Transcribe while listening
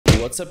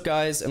What's up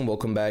guys, and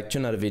welcome back to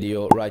another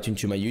video right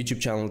into my YouTube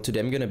channel.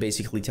 Today I'm gonna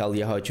basically tell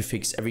you how to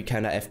fix every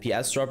kind of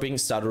FPS dropping,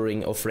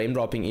 stuttering or frame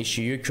dropping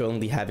issue you're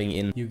currently having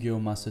in Yu-Gi-Oh!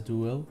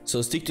 Masterduell.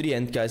 So stick to the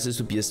end guys, this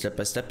will be a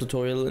step-by-step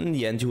tutorial, and in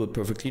the end you will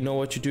perfectly know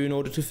what to do in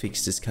order to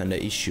fix this kind of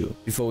issue.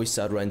 Before we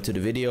start right into the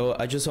video,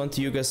 I just want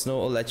to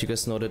let you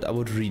guys know that I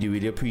would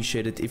really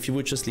appreciate it if you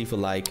would just leave a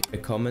like, a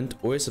comment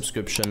or a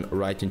subscription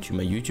right into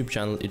my YouTube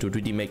channel. It would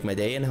really make my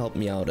day and help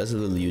me out as a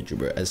little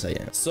YouTuber as I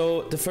am.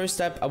 So the first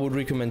step I would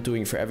recommend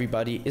doing for everybody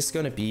is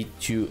going to be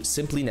to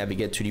simply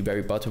navigate to the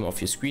very bottom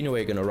of your screen, where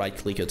you're going to right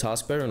click your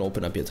taskbar and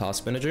open up your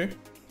task manager.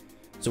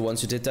 So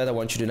once you did that, I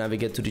want you to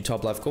navigate to the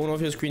top left corner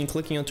of your screen,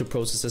 clicking onto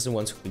processes, and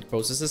once you click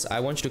processes, I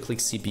want you to click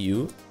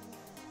CPU.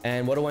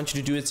 And what I want you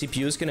to do with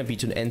CPU is going to be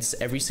to end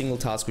every single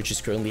task which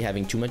is currently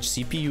having too much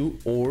CPU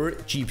or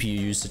GPU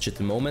usage at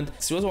the moment.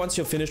 So once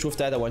you're finished with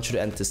that, I want you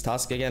to end this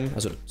task again,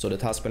 so the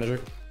task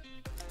manager.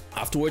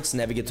 Afterwards,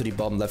 navigate to the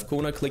bottom left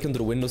corner, click on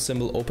the Windows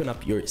symbol, open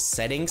up your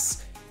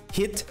settings,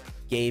 hit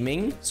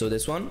gaming, so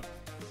this one,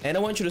 and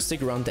I want you to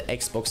stick around the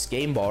Xbox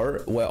game bar,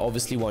 where I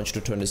obviously want you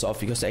to turn this off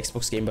because the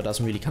Xbox game bar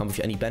doesn't really come with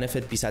any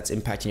benefit besides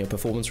impacting your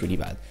performance really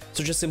bad.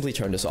 So just simply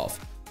turn this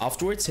off.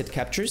 Afterwards, hit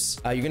captures.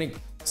 You're gonna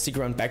stick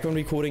around background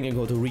recording and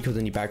go to record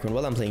in the background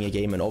while I'm playing a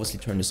game, and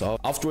obviously turn this off.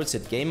 Afterwards,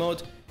 hit game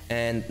mode,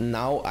 and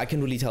now I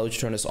can really tell you to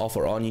turn this off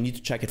or on. You need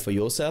to check it for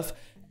yourself,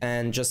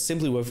 and just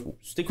simply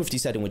stick with the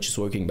setting which is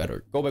working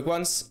better. Go back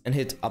once and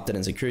hit update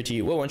and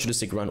security, where I want you to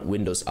stick around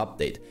Windows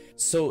update.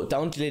 So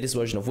download the latest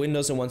version of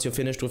Windows, and once you're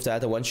finished with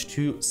that, I want you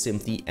to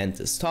simply end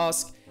this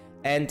task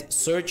and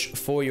search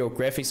for your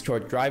graphics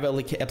card driver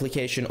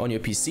application on your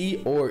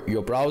PC or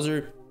your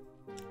browser,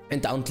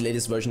 and download the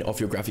latest version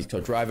of your graphics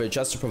card driver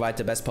just to provide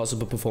the best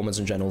possible performance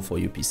in general for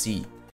your PC.